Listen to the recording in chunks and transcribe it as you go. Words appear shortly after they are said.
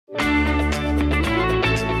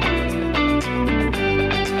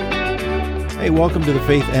Hey, welcome to the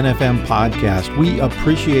Faith NFM podcast. We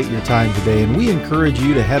appreciate your time today, and we encourage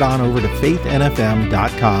you to head on over to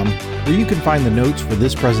faithnfm.com, where you can find the notes for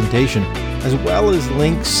this presentation, as well as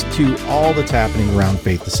links to all that's happening around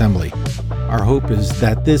Faith Assembly. Our hope is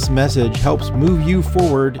that this message helps move you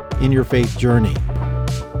forward in your faith journey.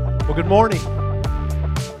 Well, good morning.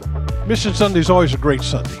 Mission Sunday is always a great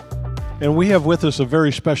Sunday. And we have with us a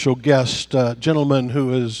very special guest, a gentleman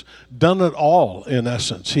who has done it all, in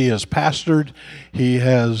essence. He has pastored, he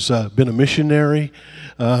has been a missionary,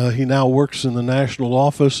 he now works in the national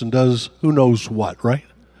office and does who knows what, right?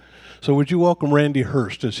 So would you welcome Randy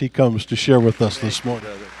Hurst as he comes to share with us this morning?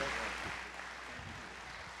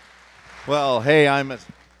 Well, hey,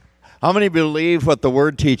 how many believe what the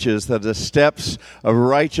Word teaches, that the steps of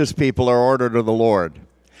righteous people are ordered of the Lord?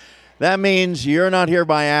 That means you're not here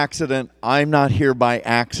by accident. I'm not here by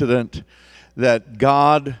accident. That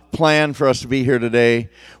God planned for us to be here today.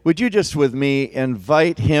 Would you just with me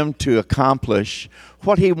invite Him to accomplish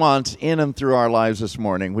what He wants in and through our lives this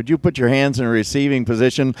morning? Would you put your hands in a receiving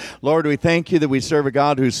position? Lord, we thank you that we serve a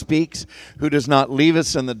God who speaks, who does not leave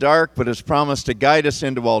us in the dark, but has promised to guide us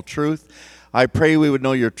into all truth. I pray we would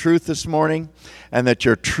know your truth this morning, and that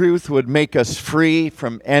your truth would make us free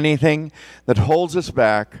from anything that holds us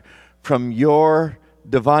back from your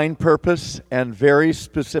divine purpose and very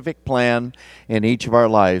specific plan in each of our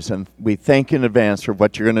lives. And we thank you in advance for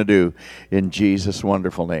what you're going to do in Jesus'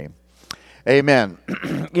 wonderful name. Amen.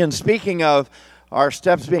 In speaking of our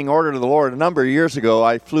steps being ordered of the Lord, a number of years ago,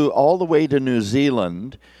 I flew all the way to New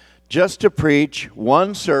Zealand just to preach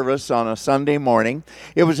one service on a Sunday morning.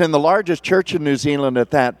 It was in the largest church in New Zealand at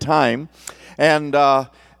that time. And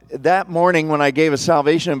that morning when I gave a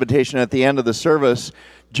salvation invitation at the end of the service,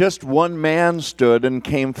 just one man stood and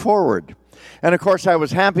came forward. And of course, I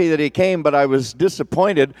was happy that he came, but I was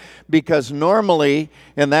disappointed because normally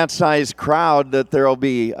in that size crowd that there'll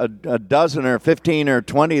be a dozen or 15 or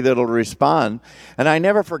 20 that'll respond. And I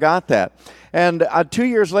never forgot that. And 2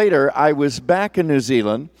 years later, I was back in New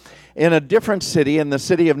Zealand in a different city, in the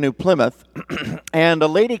city of New Plymouth, and a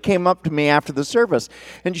lady came up to me after the service,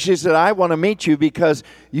 and she said, I want to meet you because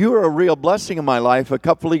you were a real blessing in my life a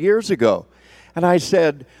couple of years ago. And I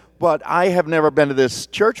said, but I have never been to this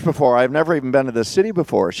church before. I've never even been to this city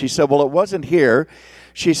before. She said, well, it wasn't here.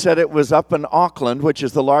 She said it was up in Auckland, which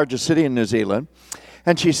is the largest city in New Zealand.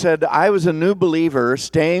 And she said, I was a new believer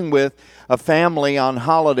staying with a family on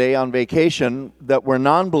holiday, on vacation, that were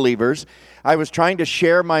non-believers. I was trying to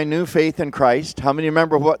share my new faith in Christ. How many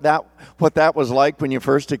remember what that was like when you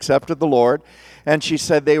first accepted the Lord? And she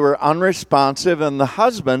said they were unresponsive, and the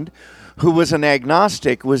husband, who was an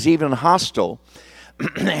agnostic, was even hostile.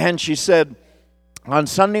 And she said, on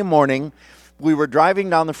Sunday morning, we were driving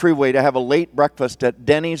down the freeway to have a late breakfast at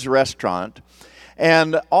Denny's restaurant,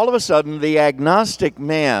 and all of a sudden, the agnostic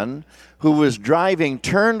man who was driving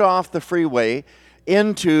turned off the freeway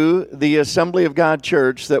into the Assembly of God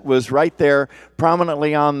Church that was right there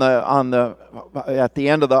prominently at the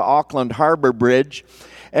end of the Auckland Harbor Bridge.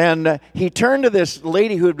 And he turned to this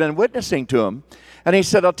lady who had been witnessing to him, and he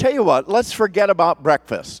said, I'll tell you what, let's forget about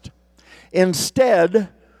breakfast. Instead,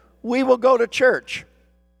 we will go to church.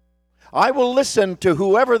 I will listen to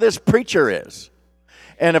whoever this preacher is.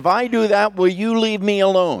 And if I do that, will you leave me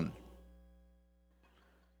alone?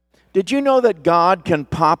 Did you know that God can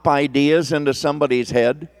pop ideas into somebody's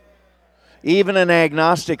head? Even an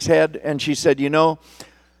agnostic's head? And she said,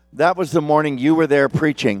 that was the morning you were there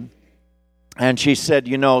preaching. And she said,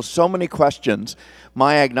 so many questions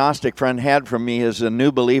my agnostic friend had for me as a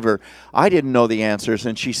new believer. I didn't know the answers.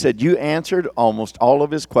 And she said, you answered almost all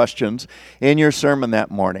of his questions in your sermon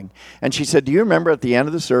that morning. And she said, do you remember at the end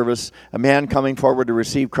of the service, a man coming forward to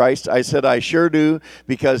receive Christ? I said, I sure do,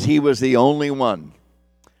 because he was the only one.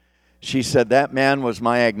 She said, that man was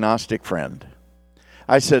my agnostic friend.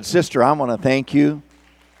 I said, sister, I want to thank you.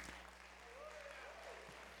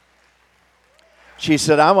 She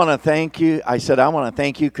said, I want to thank you. I said, I want to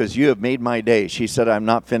thank you because you have made my day. She said, I'm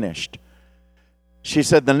not finished. She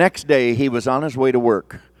said, the next day he was on his way to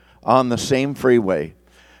work on the same freeway.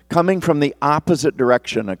 Coming from the opposite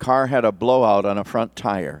direction, a car had a blowout on a front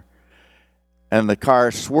tire. And the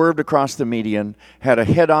car swerved across the median, had a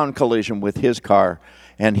head-on collision with his car,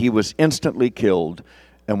 and he was instantly killed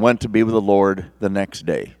and went to be with the Lord the next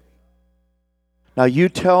day. Now you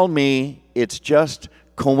tell me it's just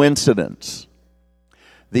coincidence.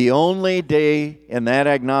 The only day in that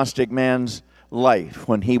agnostic man's life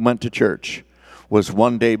when he went to church was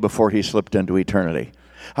one day before he slipped into eternity.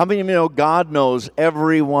 How many of you know God knows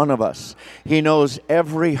every one of us? He knows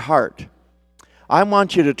every heart. I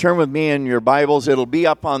want you to turn with me in your Bibles. It'll be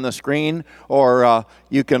up on the screen, or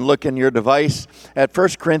you can look in your device at 1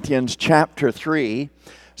 Corinthians chapter 3.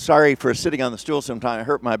 Sorry for sitting on the stool sometime. I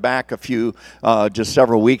hurt my back just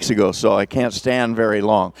several weeks ago, so I can't stand very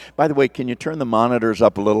long. By the way, can you turn the monitors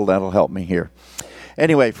up a little? That'll help me here.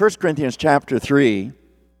 Anyway, 1 Corinthians chapter 3,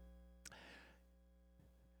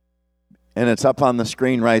 and it's up on the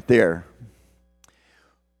screen right there.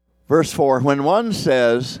 Verse 4, when one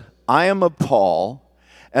says, I am of Paul,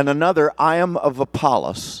 and another, I am of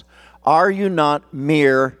Apollos, are you not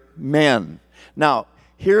mere men? Now,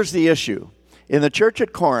 here's the issue. In the church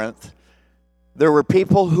at Corinth, there were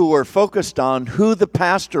people who were focused on who the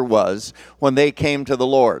pastor was when they came to the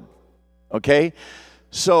Lord. Okay?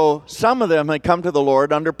 So some of them had come to the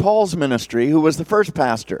Lord under Paul's ministry, who was the first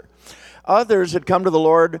pastor. Others had come to the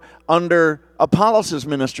Lord under Apollos'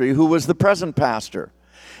 ministry, who was the present pastor.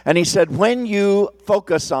 And he said, when you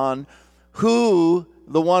focus on who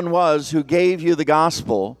the one was who gave you the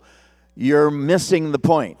gospel, you're missing the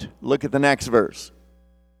point. Look at the next verse.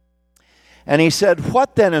 And he said,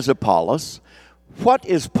 what then is Apollos? What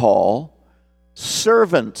is Paul?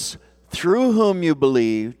 Servants through whom you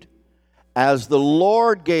believed, as the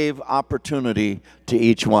Lord gave opportunity to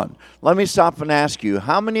each one. Let me stop and ask you,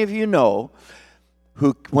 how many of you know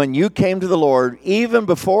who, when you came to the Lord, even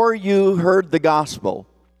before you heard the gospel,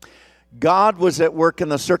 God was at work in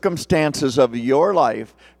the circumstances of your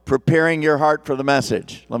life, preparing your heart for the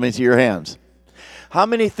message? Let me see your hands. How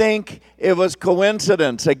many think it was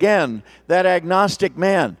coincidence? Again, that agnostic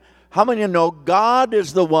man. How many know God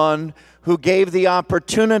is the one who gave the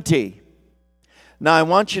opportunity? Now, I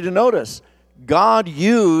want you to notice, God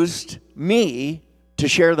used me to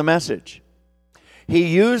share the message. He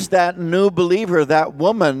used that new believer, that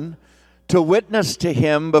woman, to witness to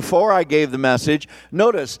him before I gave the message.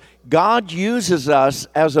 Notice, God uses us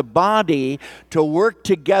as a body to work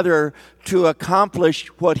together to accomplish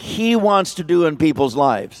what He wants to do in people's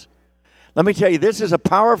lives. Let me tell you, this is a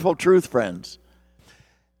powerful truth, friends.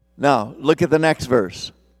 Now, look at the next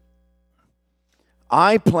verse.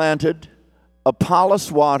 I planted, Apollos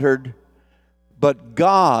watered, but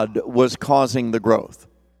God was causing the growth.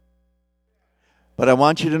 But I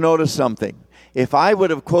want you to notice something. If I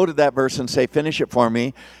would have quoted that verse and say, finish it for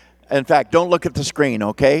me. In fact, don't look at the screen,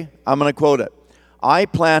 okay? I'm going to quote it. I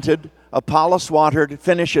planted, Apollos watered,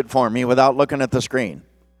 finish it for me without looking at the screen.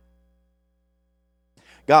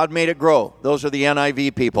 God made it grow. Those are the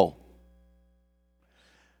NIV people.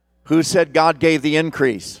 Who said God gave the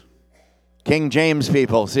increase? King James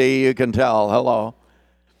people. See, you can tell. Hello.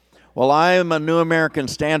 Well, I am a New American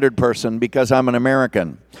Standard person because I'm an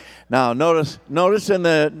American. Now, notice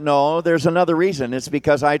there's another reason. It's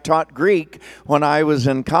because I taught Greek when I was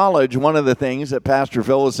in college. One of the things that Pastor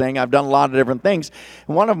Phil was saying, I've done a lot of different things.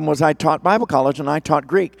 And one of them was I taught Bible college and I taught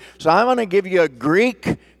Greek. So I'm going to give you a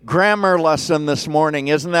Greek grammar lesson this morning.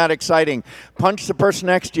 Isn't that exciting? Punch the person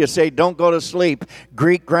next to you. Say, don't go to sleep.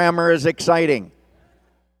 Greek grammar is exciting.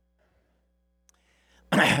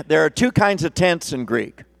 There are two kinds of tense in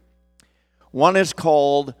Greek. One is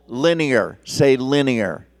called linear. Say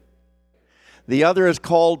linear. The other is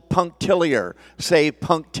called punctiliar. Say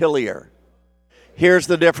punctiliar. Here's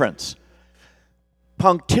the difference.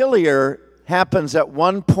 Punctiliar happens at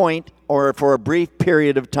one point or for a brief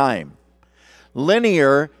period of time.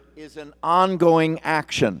 Linear is an ongoing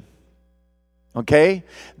action. Okay?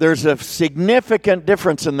 There's a significant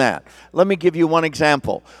difference in that. Let me give you one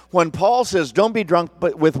example. When Paul says, don't be drunk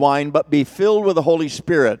with wine, but be filled with the Holy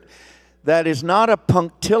Spirit, that is not a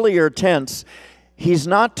punctiliar tense. He's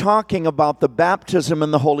not talking about the baptism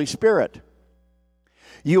in the Holy Spirit.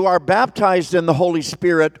 You are baptized in the Holy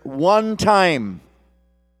Spirit one time.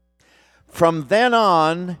 From then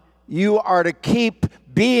on, you are to keep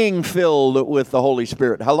being filled with the Holy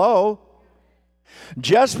Spirit. Hello?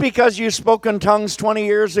 Just because you spoke in tongues 20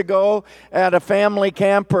 years ago at a family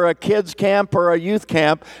camp or a kids camp or a youth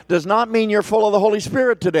camp does not mean you're full of the Holy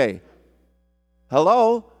Spirit today.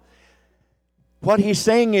 Hello? What he's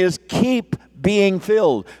saying is keep being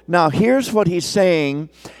filled. Now, here's what he's saying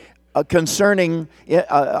concerning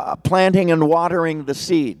planting and watering the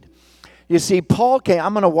seed. You see, Paul came,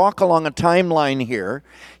 I'm going to walk along a timeline here.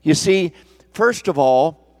 You see, first of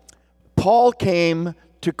all, Paul came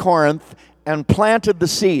to Corinth and planted the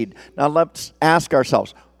seed. Now, let's ask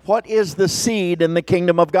ourselves, what is the seed in the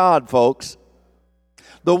kingdom of God, folks?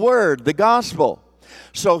 The word, the gospel.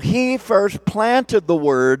 So he first planted the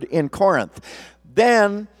word in Corinth.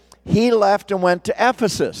 Then he left and went to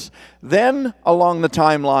Ephesus. Then, along the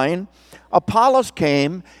timeline, Apollos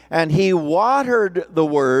came and he watered the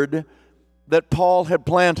word that Paul had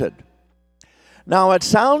planted. Now, it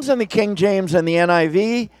sounds in the King James and the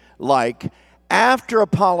NIV like, after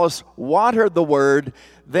Apollos watered the word,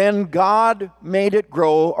 then God made it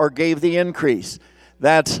grow or gave the increase.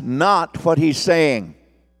 That's not what he's saying.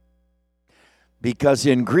 Because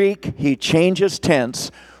in Greek, he changes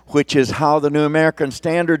tense, which is how the New American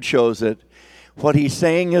Standard shows it. What he's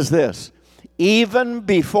saying is this: even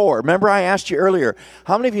before, remember I asked you earlier,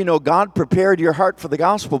 how many of you know God prepared your heart for the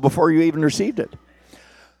gospel before you even received it?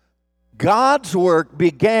 God's work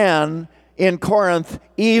began in Corinth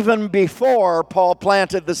even before Paul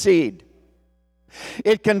planted the seed.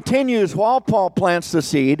 It continues while Paul plants the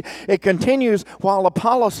seed. It continues while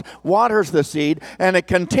Apollos waters the seed. And it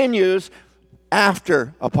continues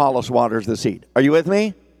after Apollos waters the seed. Are you with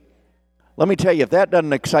me? Let me tell you, if that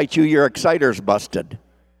doesn't excite you, your exciter's busted.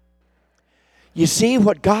 You see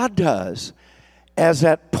what God does, as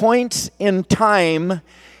at points in time,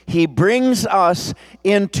 he brings us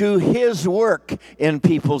into his work in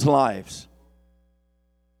people's lives.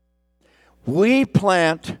 We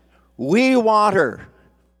plant, we water.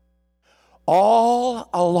 All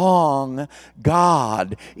along,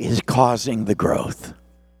 God is causing the growth.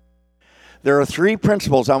 There are 3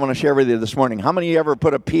 principles I want to share with you this morning. How many of you ever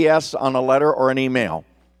put a PS on a letter or an email?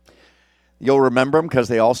 You'll remember them because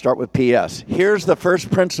they all start with PS. Here's the first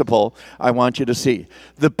principle I want you to see.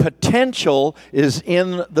 The potential is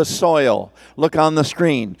in the soil. Look on the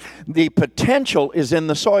screen. The potential is in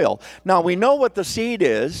the soil. Now, we know what the seed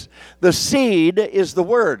is. The seed is the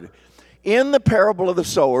word. In the parable of the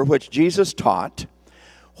sower, which Jesus taught,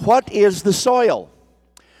 what is the soil?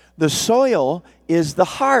 The soil is the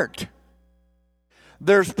heart.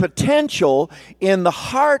 There's potential in the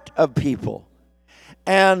heart of people.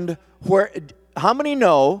 And how many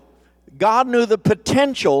know God knew the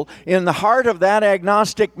potential in the heart of that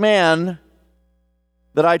agnostic man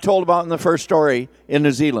that I told about in the first story in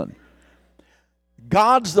New Zealand?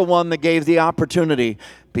 God's the one that gave the opportunity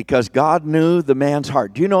because God knew the man's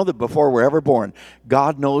heart. Do you know that before we're ever born,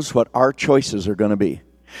 God knows what our choices are going to be?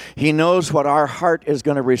 He knows what our heart is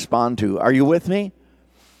going to respond to. Are you with me?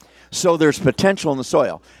 So there's potential in the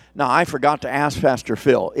soil. Now, I forgot to ask Pastor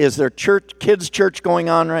Phil, is there kids' church going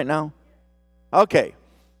on right now? Okay.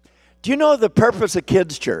 Do you know the purpose of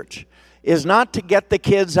kids' church is not to get the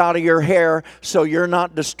kids out of your hair so you're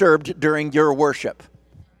not disturbed during your worship?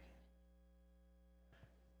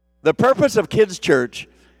 The purpose of kids' church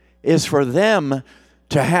is for them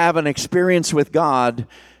to have an experience with God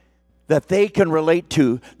that they can relate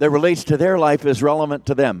to, that relates to their life, is relevant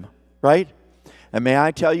to them, right? And may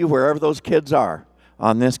I tell you, wherever those kids are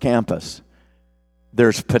on this campus,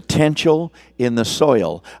 there's potential in the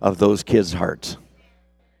soil of those kids' hearts.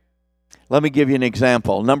 Let me give you an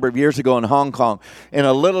example. A number of years ago in Hong Kong, in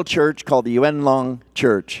a little church called the Yuen Long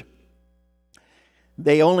Church,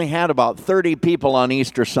 they only had about 30 people on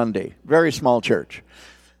Easter Sunday. Very small church.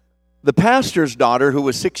 The pastor's daughter, who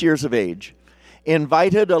was 6 years of age,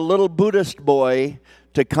 invited a little Buddhist boy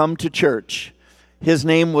to come to church. His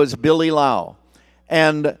name was Billy Lau.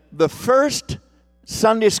 And the first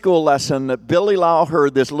Sunday school lesson that Billy Lau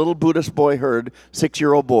heard, this little Buddhist boy heard,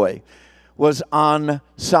 6-year-old boy, was on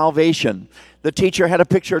salvation. The teacher had a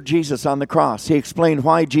picture of Jesus on the cross. He explained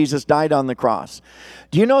why Jesus died on the cross.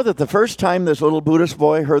 Do you know that the first time this little Buddhist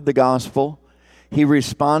boy heard the gospel, he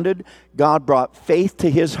responded, God brought faith to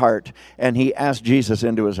his heart, and he asked Jesus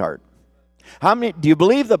into his heart? How many do you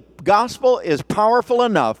believe the gospel is powerful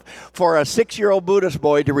enough for a 6-year-old Buddhist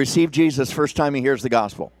boy to receive Jesus first time he hears the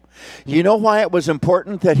gospel? You know why it was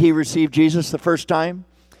important that he received Jesus the first time?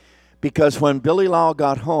 Because when Billy Lau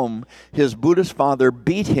got home, his Buddhist father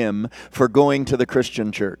beat him for going to the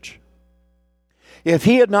Christian church. If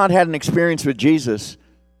he had not had an experience with Jesus,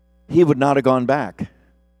 he would not have gone back.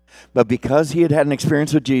 But because he had had an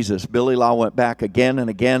experience with Jesus, Billy Lau went back again and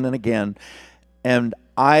again and again. And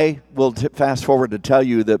I will fast forward to tell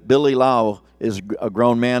you that Billy Lau is a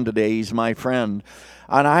grown man today. He's my friend.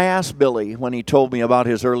 And I asked Billy when he told me about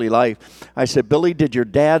his early life, I said, Billy, did your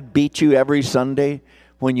dad beat you every Sunday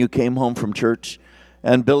when you came home from church?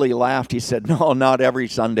 And Billy laughed. He said, no, not every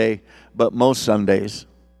Sunday, but most Sundays.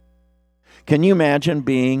 Can you imagine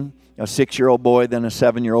being a 6-year-old boy, then a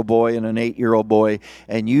 7-year-old boy, and an 8-year-old boy,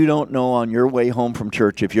 and you don't know on your way home from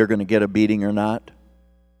church if you're going to get a beating or not?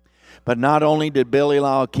 But not only did Billy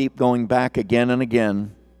Lau keep going back again and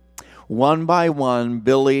again, one by one,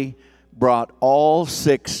 Billy brought all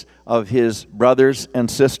 6 of his brothers and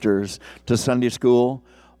sisters to Sunday school.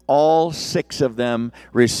 All 6 of them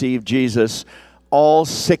received Jesus. All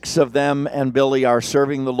 6 of them and Billy are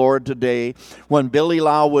serving the Lord today. When Billy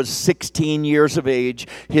Lau was 16 years of age,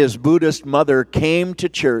 his Buddhist mother came to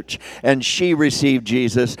church and she received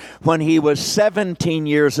Jesus. When he was 17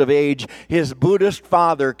 years of age, his Buddhist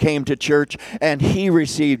father came to church and he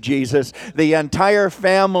received Jesus. The entire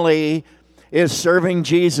family is serving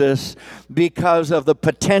Jesus because of the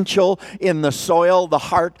potential in the soil, the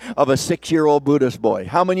heart of a 6-year-old Buddhist boy.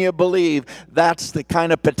 How many of you believe that's the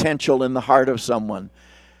kind of potential in the heart of someone?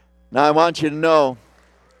 Now I want you to know,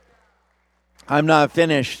 I'm not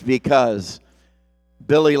finished, because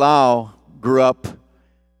Billy Lau grew up.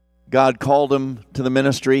 God called him to the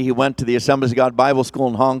ministry. He went to the Assemblies of God Bible School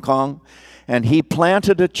in Hong Kong, and he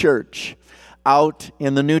planted a church out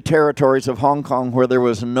in the new territories of Hong Kong where there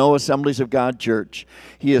was no Assemblies of God church.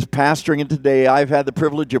 He is pastoring it today. I've had the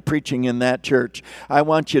privilege of preaching in that church. I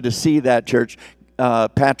want you to see that church.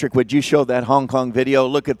 Patrick, would you show that Hong Kong video?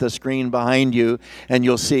 Look at the screen behind you, and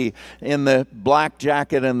you'll see in the black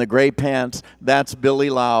jacket and the gray pants, that's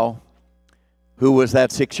Billy Lau, who was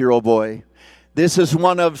that 6-year-old boy. This is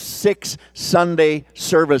one of 6 Sunday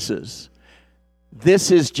services.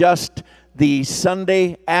 This is just the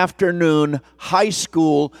Sunday afternoon high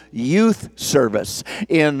school youth service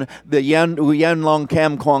in the Yen Long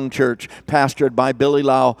Kam Kwang Church, pastored by Billy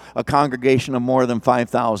Lau, a congregation of more than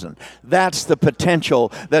 5,000. That's the potential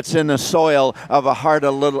that's in the soil of a heart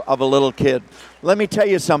of a little kid. Let me tell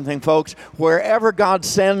you something, folks. Wherever God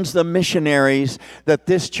sends the missionaries that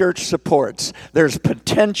this church supports, there's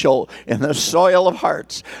potential in the soil of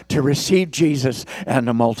hearts to receive Jesus and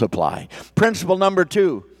to multiply. Principle number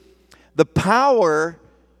 2. The power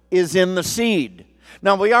is in the seed.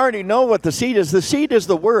 Now, we already know what the seed is. The seed is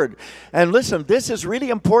the word. And listen, this is really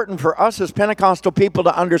important for us as Pentecostal people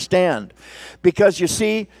to understand. Because you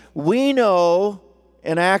see, we know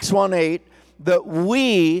in Acts 1:8 that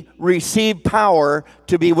we receive power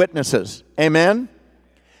to be witnesses. Amen?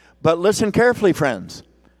 But listen carefully, friends.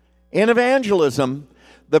 In evangelism,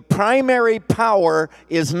 the primary power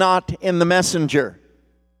is not in the messenger.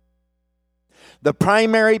 The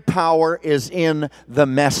primary power is in the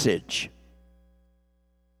message.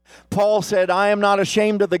 Paul said, I am not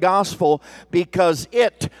ashamed of the gospel, because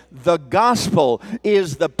the gospel,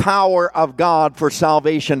 is the power of God for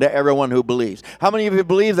salvation to everyone who believes. How many of you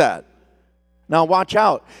believe that? Now watch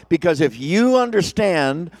out, because if you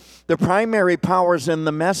understand the primary power is in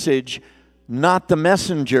the message, not the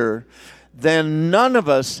messenger, then none of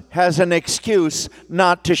us has an excuse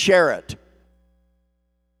not to share it.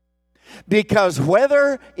 Because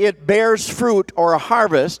whether it bears fruit or a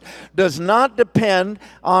harvest does not depend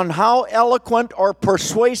on how eloquent or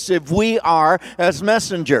persuasive we are as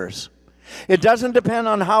messengers. It doesn't depend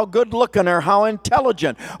on how good looking or how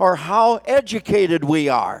intelligent or how educated we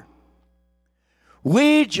are.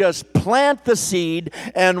 We just plant the seed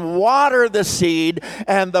and water the seed,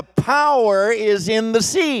 and the power is in the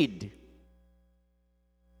seed.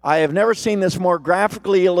 I have never seen this more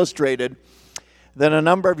graphically illustrated than a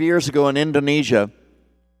number of years ago in Indonesia.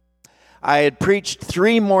 I had preached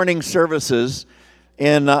 3 morning services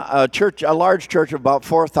in a large church of about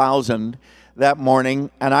 4,000 that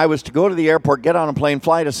morning, and I was to go to the airport, get on a plane,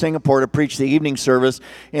 fly to Singapore to preach the evening service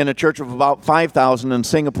in a church of about 5,000 in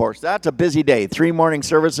Singapore. So that's a busy day. 3 morning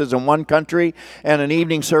services in one country and an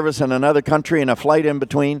evening service in another country and a flight in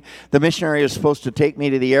between. The missionary was supposed to take me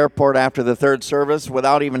to the airport after the 3rd service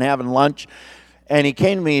without even having lunch. And he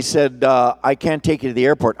came to me, he said, I can't take you to the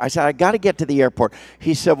airport. I said, I got to get to the airport.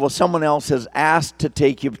 He said, well, someone else has asked to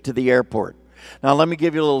take you to the airport. Now, let me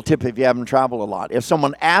give you a little tip if you haven't traveled a lot. If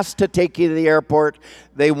someone asks to take you to the airport,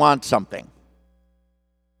 they want something.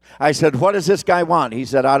 I said, what does this guy want? He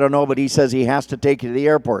said, I don't know, but he says he has to take you to the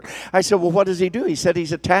airport. I said, well, what does he do? He said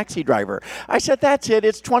he's a taxi driver. I said, that's it.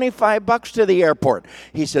 It's $25 to the airport.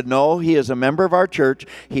 He said, no, he is a member of our church.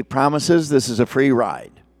 He promises this is a free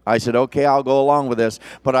ride. I said, okay, I'll go along with this,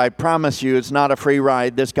 but I promise you it's not a free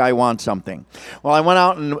ride. This guy wants something. Well, I went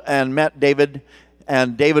out and met David,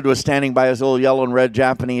 and David was standing by his little yellow and red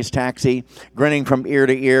Japanese taxi, grinning from ear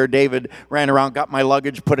to ear. David ran around, got my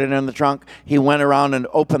luggage, put it in the trunk. He went around and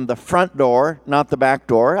opened the front door, not the back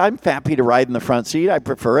door. I'm happy to ride in the front seat. I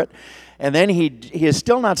prefer it. And then he has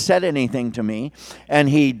still not said anything to me, and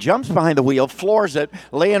he jumps behind the wheel, floors it,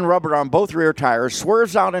 laying rubber on both rear tires,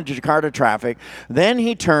 swerves out into Jakarta traffic. Then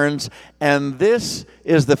he turns, and this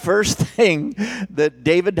is the first thing that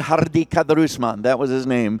David Hardi Kadarusman, that was his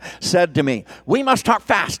name, said to me. We must talk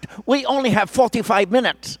fast. We only have 45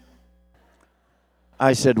 minutes.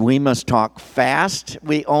 I said, we must talk fast.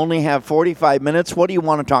 We only have 45 minutes. What do you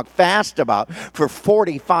want to talk fast about for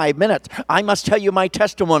 45 minutes? I must tell you my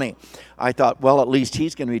testimony. I thought, well, at least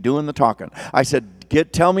he's going to be doing the talking. I said,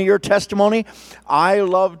 tell me your testimony. I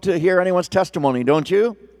love to hear anyone's testimony, don't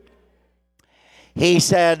you? He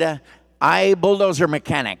said, I bulldozer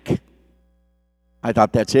mechanic. I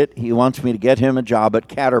thought, that's it. He wants me to get him a job at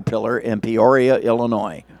Caterpillar in Peoria,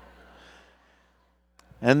 Illinois.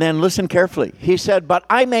 And then listen carefully. He said, but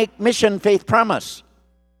I make mission faith promise.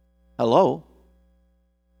 Hello?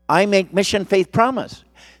 I make mission faith promise.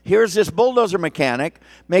 Here's this bulldozer mechanic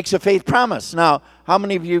makes a faith promise. Now, how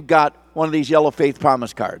many of you got one of these yellow faith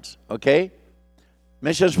promise cards? Okay?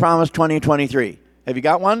 Missions Promise 2023. Have you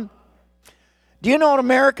got one? Do you know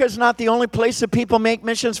America is not the only place that people make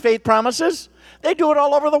missions faith promises? They do it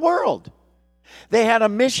all over the world. They had a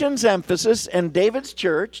missions emphasis in David's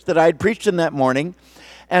church that I had preached in that morning.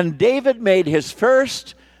 And David made his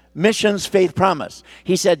first missions faith promise.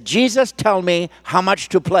 He said, Jesus, tell me how much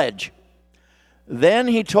to pledge. Then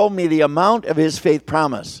he told me the amount of his faith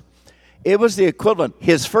promise. It was the equivalent.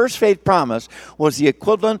 His first faith promise was the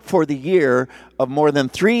equivalent for the year of more than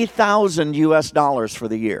 $3,000 US for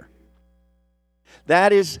the year.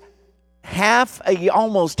 That is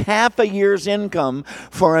almost half a year's income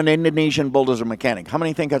for an Indonesian bulldozer mechanic. How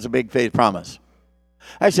many think that's a big faith promise?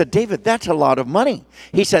 I said, David, that's a lot of money.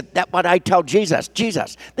 He said, that's what I tell Jesus.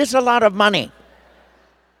 Jesus, this is a lot of money.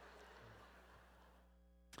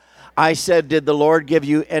 I said, did the Lord give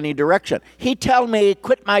you any direction? He told me,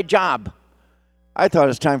 quit my job. I thought it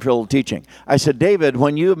was time for a little teaching. I said, David,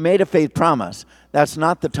 when you made a faith promise, that's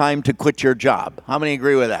not the time to quit your job. How many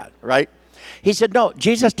agree with that, right? He said, no,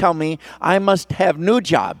 Jesus told me I must have new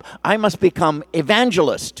job. I must become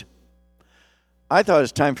evangelist. I thought it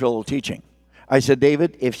was time for a little teaching. I said,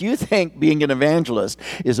 David, if you think being an evangelist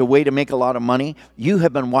is a way to make a lot of money, you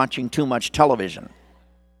have been watching too much television.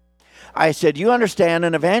 I said, you understand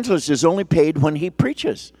an evangelist is only paid when he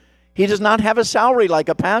preaches. He does not have a salary like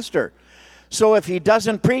a pastor. So if he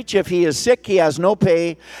doesn't preach, if he is sick, he has no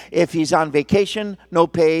pay. If he's on vacation, no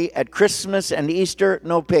pay. At Christmas and Easter,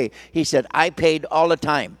 no pay. He said, I paid all the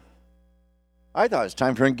time. I thought it was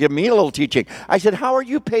time for him to give me a little teaching. I said, how are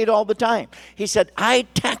you paid all the time? He said, I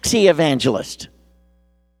taxi evangelist.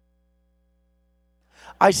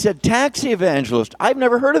 I said, taxi evangelist? I've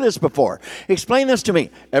never heard of this before. Explain this to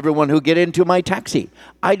me. Everyone who get into my taxi,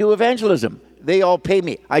 I do evangelism. They all pay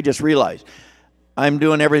me. I just realized I'm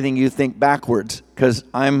doing everything you think backwards because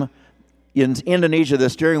I'm in Indonesia. The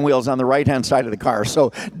steering wheel's on the right-hand side of the car.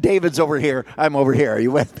 So David's over here. I'm over here. Are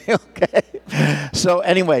you with me? Okay. So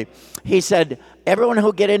anyway, he said, everyone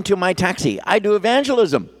who get into my taxi, I do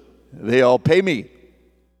evangelism. They all pay me.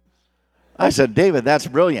 I said, David, that's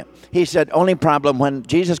brilliant. He said, only problem, when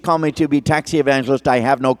Jesus called me to be taxi evangelist, I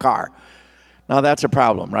have no car. Now that's a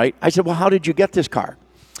problem, right? I said, well, how did you get this car?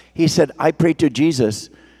 He said, I prayed to Jesus.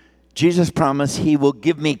 Jesus promised he will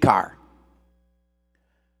give me car.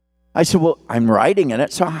 I said, well, I'm riding in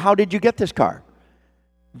it, so how did you get this car?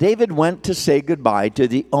 David went to say goodbye to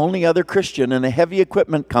the only other Christian in a heavy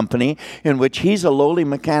equipment company in which he's a lowly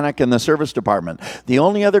mechanic in the service department. The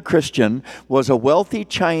only other Christian was a wealthy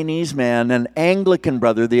Chinese man, an Anglican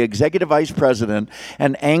brother, the executive vice president,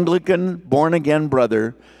 an Anglican born-again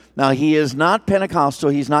brother. Now, he is not Pentecostal,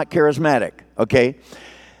 he's not charismatic, okay?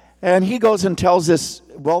 And he goes and tells this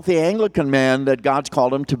wealthy Anglican man that God's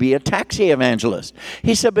called him to be a taxi evangelist.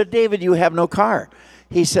 He said, but David, you have no car.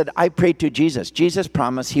 He said, I prayed to Jesus. Jesus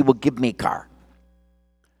promised he will give me car.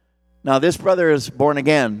 Now, this brother is born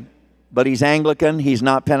again, but he's Anglican, he's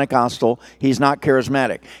not Pentecostal, he's not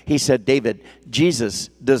charismatic. He said, David, Jesus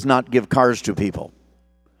does not give cars to people.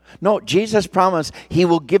 No, Jesus promised he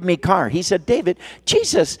will give me car. He said, David,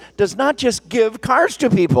 Jesus does not just give cars to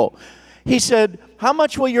people. He said, how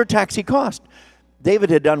much will your taxi cost?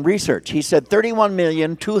 David had done research. He said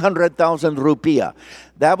 31,200,000 rupiah.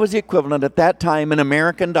 That was the equivalent at that time in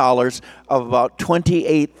American dollars of about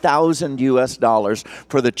 28,000 US dollars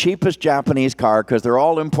for the cheapest Japanese car because they're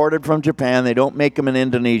all imported from Japan. They don't make them in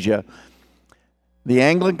Indonesia. The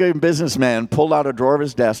Anglican businessman pulled out a drawer of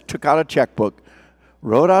his desk, took out a checkbook,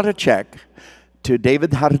 wrote out a check to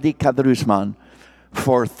David Hardy Kadrusman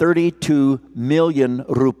for 32 million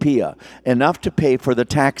rupiah, enough to pay for the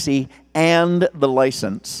taxi and the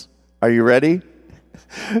license. Are you ready?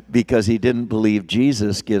 Because he didn't believe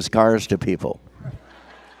Jesus gives cars to people.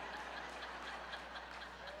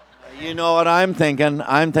 You know what I'm thinking?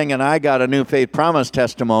 I'm thinking I got a new faith promise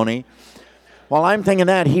testimony. While I'm thinking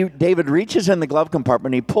that, David reaches in the glove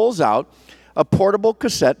compartment. He pulls out a portable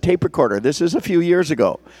cassette tape recorder. This is a few years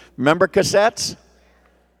ago. Remember cassettes?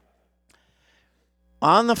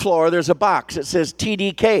 On the floor, there's a box. It says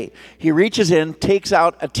TDK. He reaches in, takes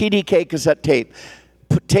out a TDK cassette tape,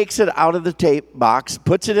 takes it out of the tape box,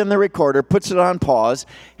 puts it in the recorder, puts it on pause,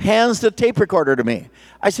 hands the tape recorder to me.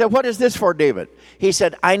 I said, what is this for, David? He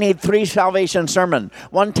said, I need 3 salvation sermons,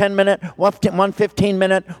 one 10-minute, one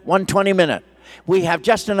 15-minute, one 20-minute. We have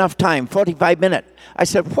just enough time, 45 minutes. I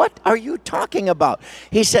said, what are you talking about?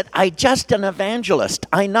 He said, I just an evangelist.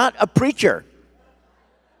 I'm not a preacher.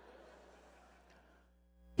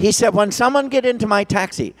 He said, when someone get into my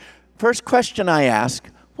taxi, first question I ask,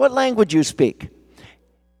 what language you speak?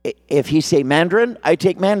 If he say Mandarin, I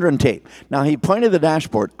take Mandarin tape. Now, he pointed the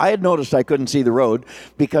dashboard. I had noticed I couldn't see the road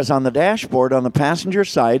because on the dashboard, on the passenger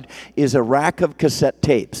side, is a rack of cassette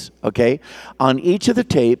tapes, okay? On each of the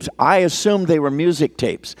tapes, I assumed they were music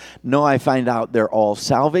tapes. No, I find out they're all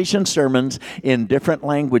salvation sermons in different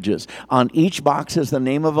languages. On each box is the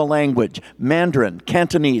name of a language: Mandarin,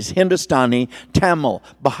 Cantonese, Hindustani, Tamil,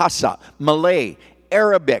 Bahasa, Malay,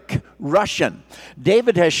 Arabic, Russian.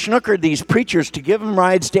 David has snookered these preachers to give them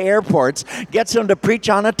rides to airports, gets them to preach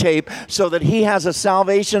on a tape so that he has a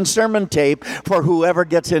salvation sermon tape for whoever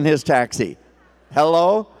gets in his taxi.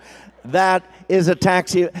 Hello? That is a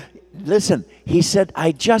taxi. Listen, he said,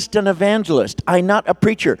 I just an evangelist. I'm not a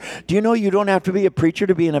preacher. Do you know you don't have to be a preacher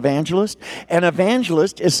to be an evangelist? An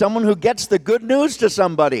evangelist is someone who gets the good news to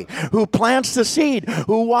somebody, who plants the seed,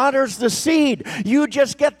 who waters the seed. You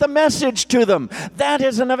just get the message to them. That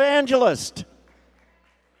is an evangelist.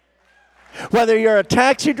 Whether you're a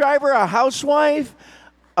taxi driver, a housewife,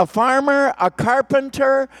 a farmer, a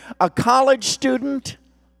carpenter, a college student.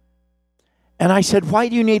 And I said, why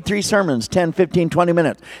do you need 3 sermons, 10, 15, 20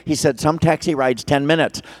 minutes? He said, some taxi rides 10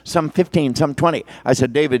 minutes, some 15, some 20. I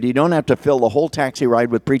said, David, you don't have to fill the whole taxi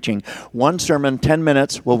ride with preaching. 1 sermon, 10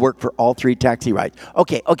 minutes will work for all 3 taxi rides.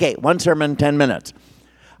 Okay, 1 sermon, 10 minutes.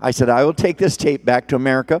 I said, I will take this tape back to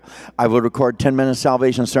America. I will record 10-minute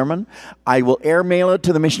salvation sermon. I will airmail it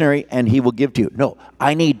to the missionary, and he will give to you. No,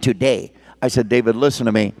 I need today. I said, David, listen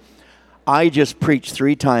to me. I just preached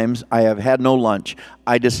 3 times. I have had no lunch.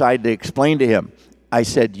 I decided to explain to him. I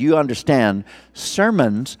said, you understand,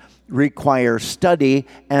 sermons require study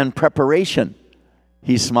and preparation.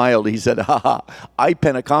 He smiled. He said, I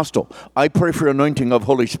Pentecostal. I pray for anointing of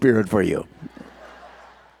Holy Spirit for you.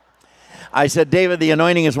 I said, David, the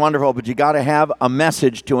anointing is wonderful, but you got to have a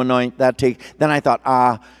message to anoint that take. Then I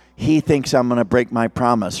thought, he thinks I'm going to break my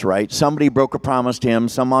promise, right? Somebody broke a promise to him,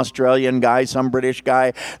 some Australian guy, some British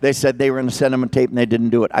guy. They said they were going to send him a tape, and they didn't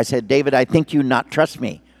do it. I said, David, I think you not trust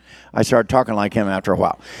me. I started talking like him after a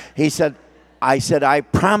while. I said, I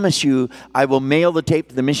promise you I will mail the tape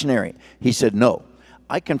to the missionary. He said, no.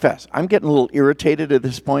 I confess, I'm getting a little irritated at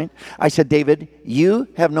this point. I said, David, you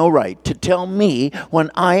have no right to tell me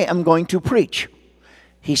when I am going to preach.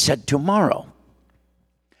 He said, tomorrow.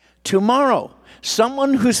 Tomorrow.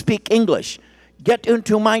 Someone who speaks English, get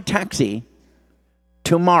into my taxi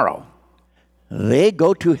tomorrow. They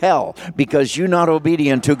go to hell because you're not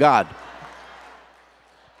obedient to God.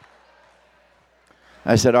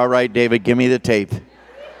 I said, all right, David, give me the tape.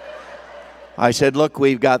 I said, look,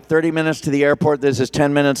 we've got 30 minutes to the airport. This is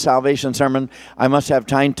 10 minutes salvation sermon. I must have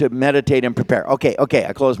time to meditate and prepare. Okay.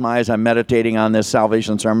 I close my eyes. I'm meditating on this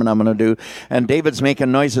salvation sermon I'm going to do. And David's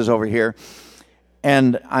making noises over here.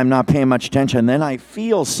 And I'm not paying much attention. Then I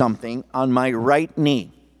feel something on my right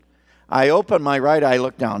knee. I open my right eye,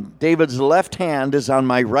 look down. David's left hand is on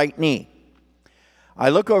my right knee. I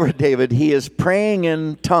look over at David. He is praying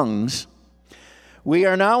in tongues. We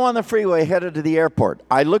are now on the freeway headed to the airport.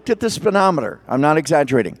 I looked at the speedometer. I'm not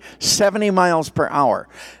exaggerating. 70 miles per hour.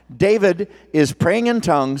 David is praying in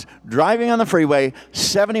tongues, driving on the freeway,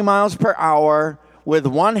 70 miles per hour with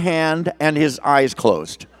one hand and his eyes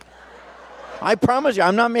closed. I promise you,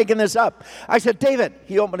 I'm not making this up. I said, David,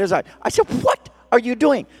 he opened his eyes. I said, what are you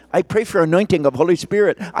doing? I pray for anointing of Holy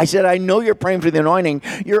Spirit. I said, I know you're praying for the anointing.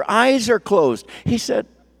 Your eyes are closed. He said,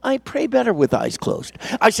 I pray better with eyes closed.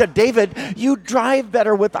 I said, David, you drive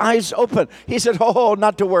better with eyes open. He said, oh,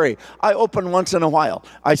 not to worry. I open once in a while.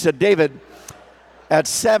 I said, David, at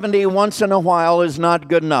 70, once in a while is not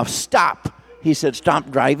good enough. Stop. He said, stop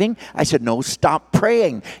driving? I said, no, stop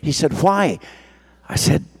praying. He said, why? I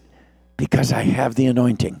said, because I have the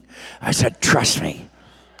anointing. I said, trust me.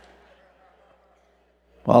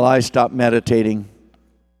 While I stopped meditating,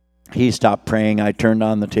 he stopped praying. I turned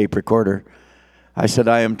on the tape recorder. I said,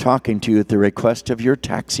 I am talking to you at the request of your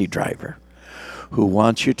taxi driver who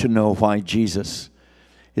wants you to know why Jesus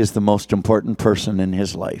is the most important person in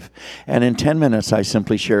his life. And in 10 minutes, I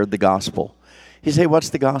simply shared the gospel. He said, what's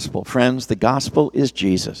the gospel? Friends, the gospel is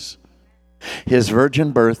Jesus. His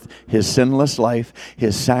virgin birth, His sinless life,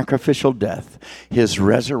 His sacrificial death, His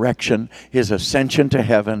resurrection, His ascension to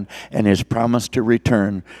heaven, and His promise to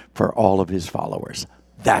return for all of His followers.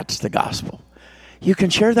 That's the gospel. You can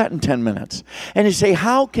share that in 10 minutes. And you say,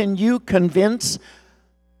 how can you convince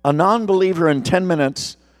a non-believer in 10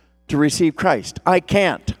 minutes to receive Christ? I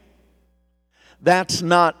can't. That's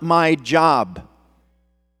not my job.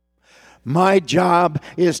 My job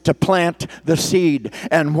is to plant the seed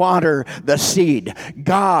and water the seed.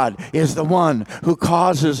 God is the one who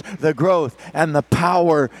causes the growth, and the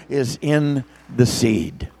power is in the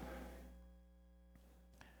seed.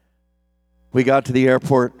 We got to the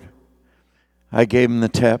airport. I gave him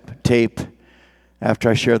the tape after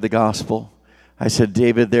I shared the gospel. I said,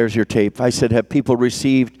 David, there's your tape. I said, have people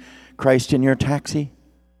received Christ in your taxi?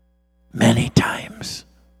 Many times,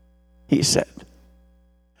 he said.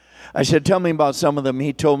 I said, tell me about some of them.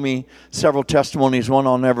 He told me several testimonies. One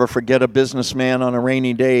I'll never forget, a businessman on a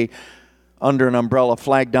rainy day under an umbrella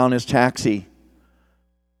flagged down his taxi,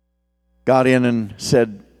 got in and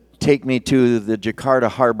said, take me to the Jakarta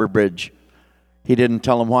Harbor Bridge. He didn't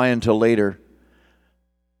tell him why until later.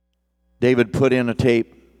 David put in a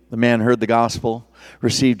tape. The man heard the gospel,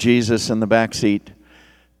 received Jesus in the back seat,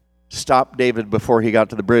 stopped David before he got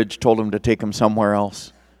to the bridge, told him to take him somewhere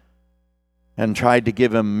else, and tried to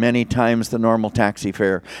give him many times the normal taxi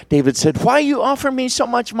fare. David said, why you offer me so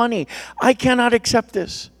much money? I cannot accept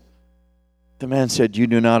this. The man said, you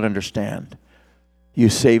do not understand. You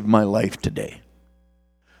saved my life today.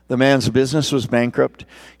 The man's business was bankrupt.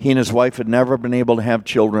 He and his wife had never been able to have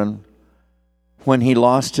children. When he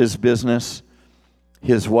lost his business,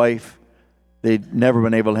 his wife, they'd never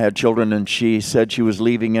been able to have children, and she said she was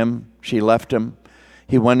leaving him. She left him.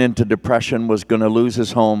 He went into depression, was going to lose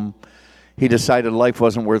his home. He decided life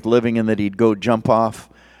wasn't worth living and that he'd go jump off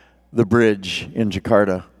the bridge in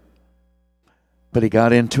Jakarta. But he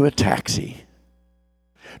got into a taxi,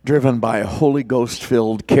 driven by a Holy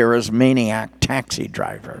Ghost-filled, charismaniac taxi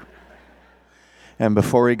driver. And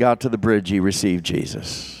before he got to the bridge, he received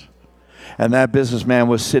Jesus. And that businessman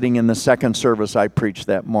was sitting in the second service I preached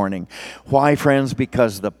that morning. Why, friends?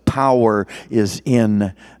 Because the power is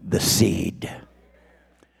in the seed.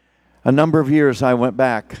 A number of years I went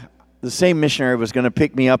back. The same missionary was going to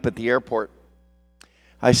pick me up at the airport.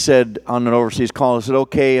 I said on an overseas call, is it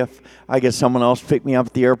okay if I get someone else to pick me up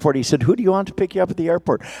at the airport? He said, who do you want to pick you up at the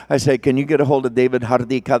airport? I said, can you get a hold of David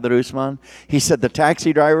Hardy Kadarusman? He said, the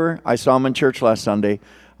taxi driver, I saw him in church last Sunday.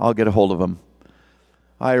 I'll get a hold of him.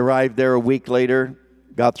 I arrived there a week later,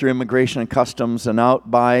 got through immigration and customs, and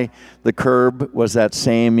out by the curb was that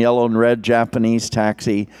same yellow and red Japanese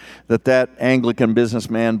taxi that Anglican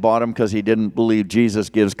businessman bought him because he didn't believe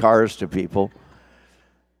Jesus gives cars to people.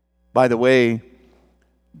 By the way,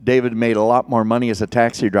 David made a lot more money as a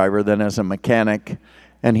taxi driver than as a mechanic,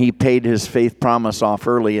 and he paid his faith promise off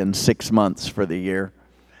early in 6 months for the year.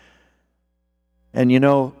 And you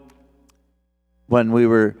know, when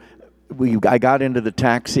I got into the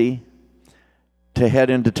taxi to head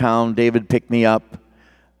into town, David picked me up.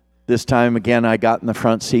 This time again, I got in the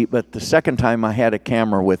front seat, but the second time I had a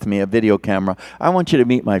camera with me, a video camera. I want you to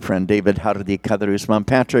meet my friend David Hardy Kadarusman.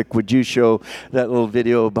 Patrick, would you show that little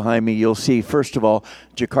video behind me? You'll see, first of all,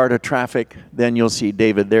 Jakarta traffic. Then you'll see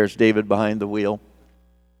David. There's David behind the wheel.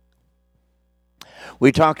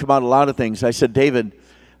 We talked about a lot of things. I said, David,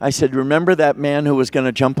 remember that man who was going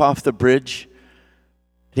to jump off the bridge?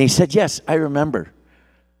 And he said, yes, I remember.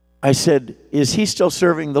 I said, is he still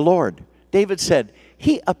serving the Lord? David said,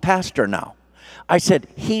 he a pastor now. I said,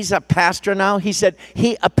 he's a pastor now? He said,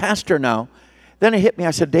 he a pastor now. Then it hit me.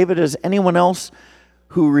 I said, David, has anyone else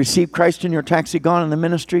who received Christ in your taxi gone in the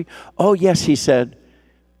ministry? Oh, yes, he said.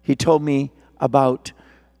 He told me about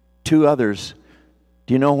 2 others.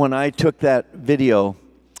 Do you know, when I took that video,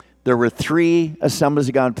 there were 3 Assemblies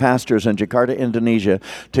of God pastors in Jakarta, Indonesia.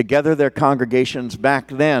 Together, their congregations back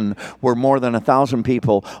then were more than 1,000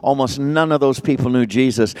 people. Almost none of those people knew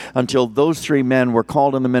Jesus until those 3 men were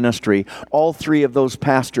called in the ministry. All 3 of those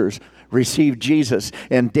pastors received Jesus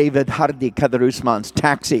in David Hardy Kadarusman's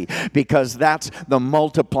taxi, because that's the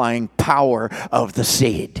multiplying power of the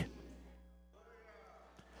seed.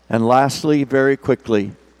 And lastly, very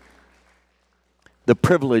quickly, the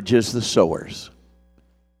privilege is the sowers.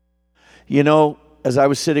 You know, as I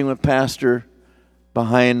was sitting with Pastor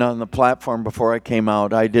behind on the platform before I came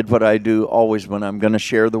out, I did what I do always when I'm going to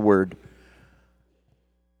share the word.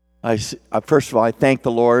 First of all, I thank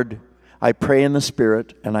the Lord. I pray in the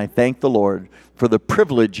Spirit, and I thank the Lord for the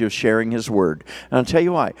privilege of sharing His word. And I'll tell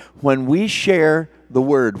you why. When we share the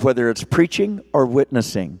word, whether it's preaching or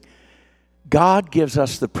witnessing, God gives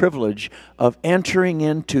us the privilege of entering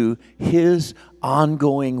into His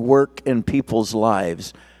ongoing work in people's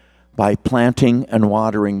lives by planting and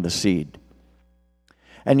watering the seed.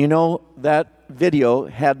 And you know, that video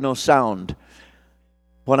had no sound.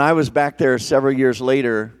 When I was back there several years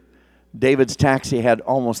later, David's taxi had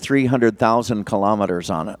almost 300,000 kilometers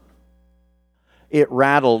on it. It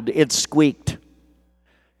rattled, it squeaked.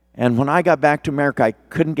 And when I got back to America, I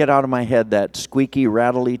couldn't get out of my head that squeaky,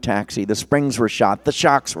 rattly taxi. The springs were shot. The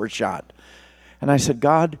shocks were shot. And I said,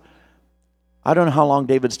 God, I don't know how long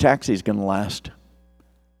David's taxi is going to last.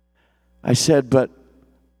 I said, but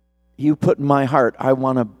you put in my heart, I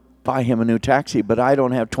want to buy him a new taxi, but I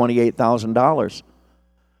don't have $28,000.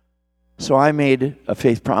 So I made a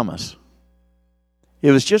faith promise.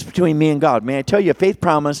 It was just between me and God. May I tell you, a faith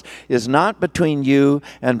promise is not between you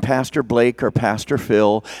and Pastor Blake or Pastor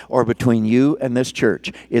Phil or between you and this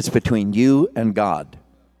church. It's between you and God.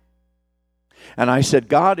 And I said,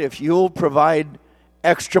 God, if you'll provide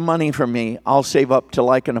extra money for me, I'll save up till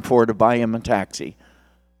I can afford to buy him a taxi.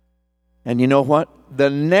 And you know what? The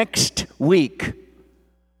next week,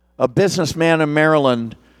 a businessman in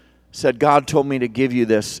Maryland said, God told me to give you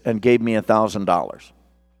this, and gave me $1,000.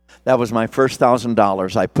 That was my first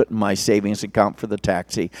 $1,000 I put in my savings account for the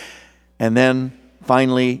taxi. And then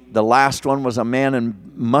finally, the last one was a man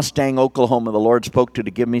in Mustang, Oklahoma. The Lord spoke to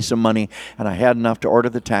give me some money, and I had enough to order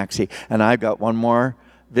the taxi. And I've got one more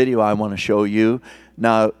video I want to show you.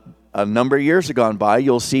 Now, a number of years have gone by.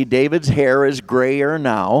 You'll see David's hair is grayer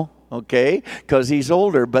now, okay, because he's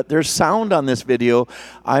older. But there's sound on this video.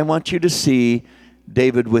 I want you to see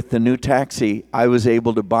David with the new taxi. I was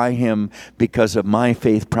able to buy him because of my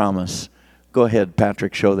faith promise. Go ahead,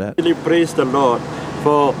 Patrick, show that. Really praise the Lord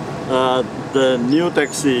for the new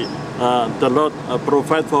taxi. The Lord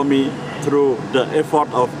provide for me through the effort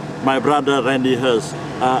of my brother Randy Hurst.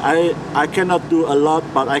 I cannot do a lot,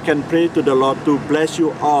 but I can pray to the Lord to bless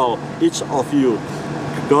you all, each of you.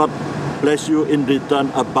 God bless you in return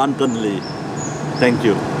abundantly. Thank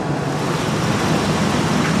you.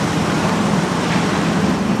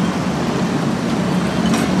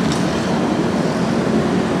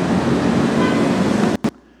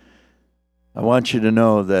 I want you to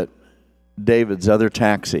know that David's other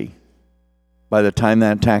taxi, by the time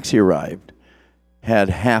that taxi arrived, had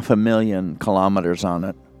 500,000 kilometers on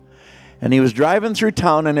it. And he was driving through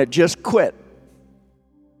town and it just quit.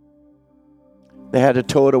 They had to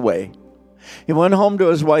tow it away. He went home to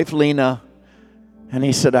his wife, Lena, and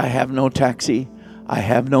he said, I have no taxi. I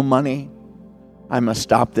have no money. I must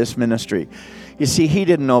stop this ministry. You see, he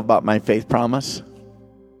didn't know about my faith promise.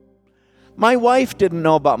 My wife didn't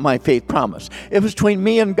know about my faith promise. It was between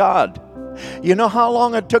me and God. You know how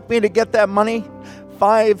long it took me to get that money?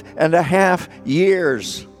 5.5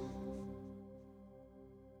 years.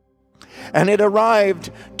 And it arrived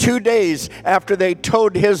 2 days after they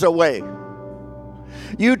towed his away.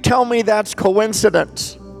 You tell me that's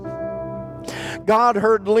coincidence. God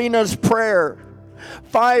heard Lena's prayer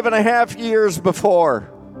 5.5 years before.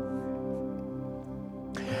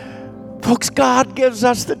 Folks, God gives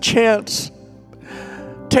us the chance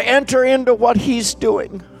to enter into what He's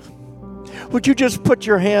doing. Would you just put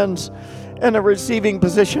your hands in a receiving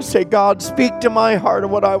position? Say, God, speak to my heart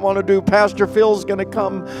of what I want to do. Pastor Phil's going to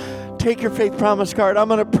come. Take your faith promise card. I'm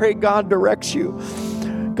going to pray God directs you.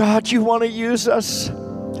 God, you want to use us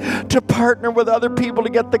to partner with other people to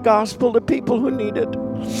get the gospel to people who need it.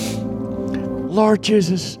 Lord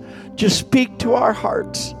Jesus, just speak to our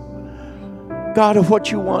hearts, God, of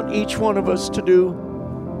what you want each one of us to do.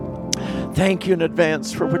 Thank you in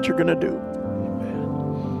advance for what you're going to do.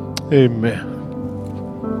 Amen.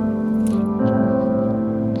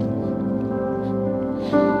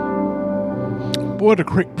 What a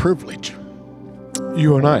great privilege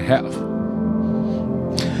you and I have.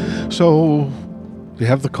 So you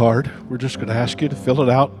have the card. We're just going to ask you to fill it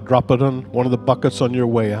out, drop it on one of the buckets on your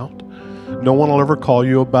way out. No one will ever call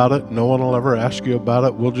you about it. No one will ever ask you about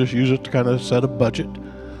it. We'll just use it to kind of set a budget.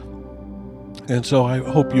 And so I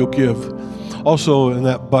hope you'll give. Also in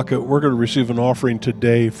that bucket, we're going to receive an offering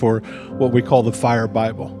today for what we call the Fire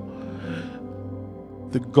Bible.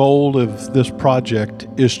 The goal of this project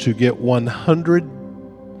is to get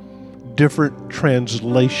 100 different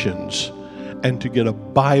translations and to get a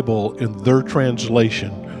Bible in their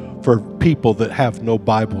translation for people that have no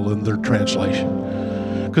Bible in their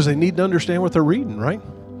translation. Because they need to understand what they're reading, right?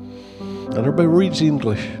 Not everybody reads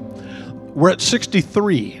English. We're at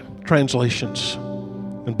 63 translations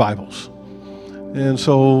in Bibles. And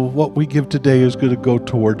so what we give today is going to go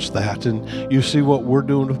towards that. And you see what we're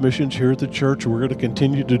doing with missions here at the church. We're going to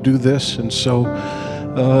continue to do this. And so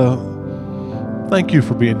thank you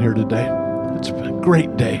for being here today.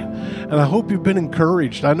 great day. And I hope you've been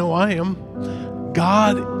encouraged. I know I am.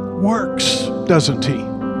 God works, doesn't He?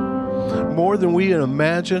 More than we can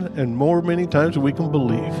imagine and many times than we can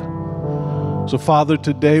believe. So, Father,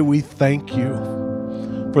 today we thank you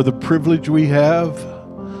for the privilege we have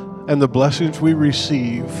and the blessings we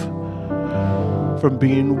receive from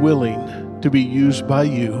being willing to be used by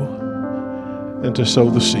you and to sow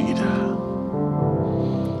the seed.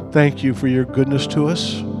 Thank you for your goodness to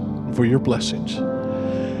us and for your blessings.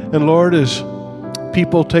 And Lord, as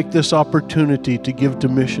people take this opportunity to give to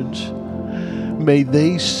missions, may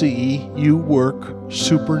they see you work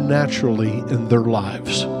supernaturally in their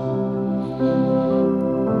lives.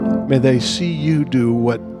 May they see you do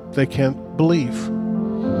what they can't believe.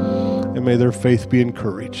 And may their faith be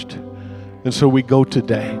encouraged. And so we go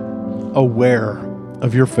today aware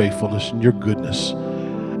of your faithfulness and your goodness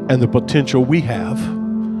and the potential we have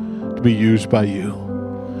to be used by you.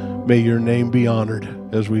 May your name be honored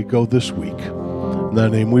as we go this week. In that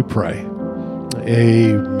name we pray.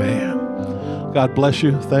 Amen. God bless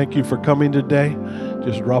you. Thank you for coming today.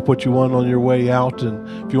 Just drop what you want on your way out.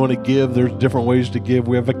 And if you want to give, there's different ways to give.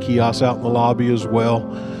 We have a kiosk out in the lobby as well.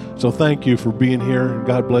 So thank you for being here. And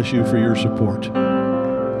God bless you for your support.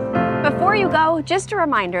 Before you go, just a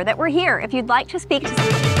reminder that we're here if you'd like to speak to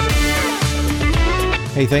someone.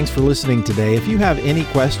 Hey, thanks for listening today. If you have any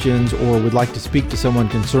questions or would like to speak to someone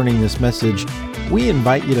concerning this message, we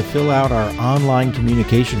invite you to fill out our online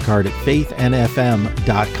communication card at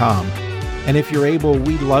faithnfm.com. And if you're able,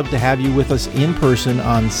 we'd love to have you with us in person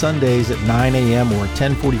on Sundays at 9 a.m. or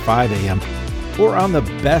 10:45 a.m. or on the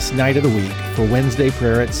best night of the week for Wednesday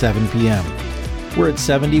prayer at 7 p.m. We're at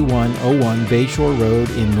 7101 Bayshore Road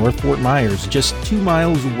in North Fort Myers, just 2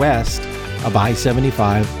 miles west of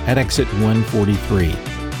I-75 at exit 143.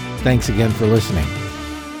 Thanks again for listening.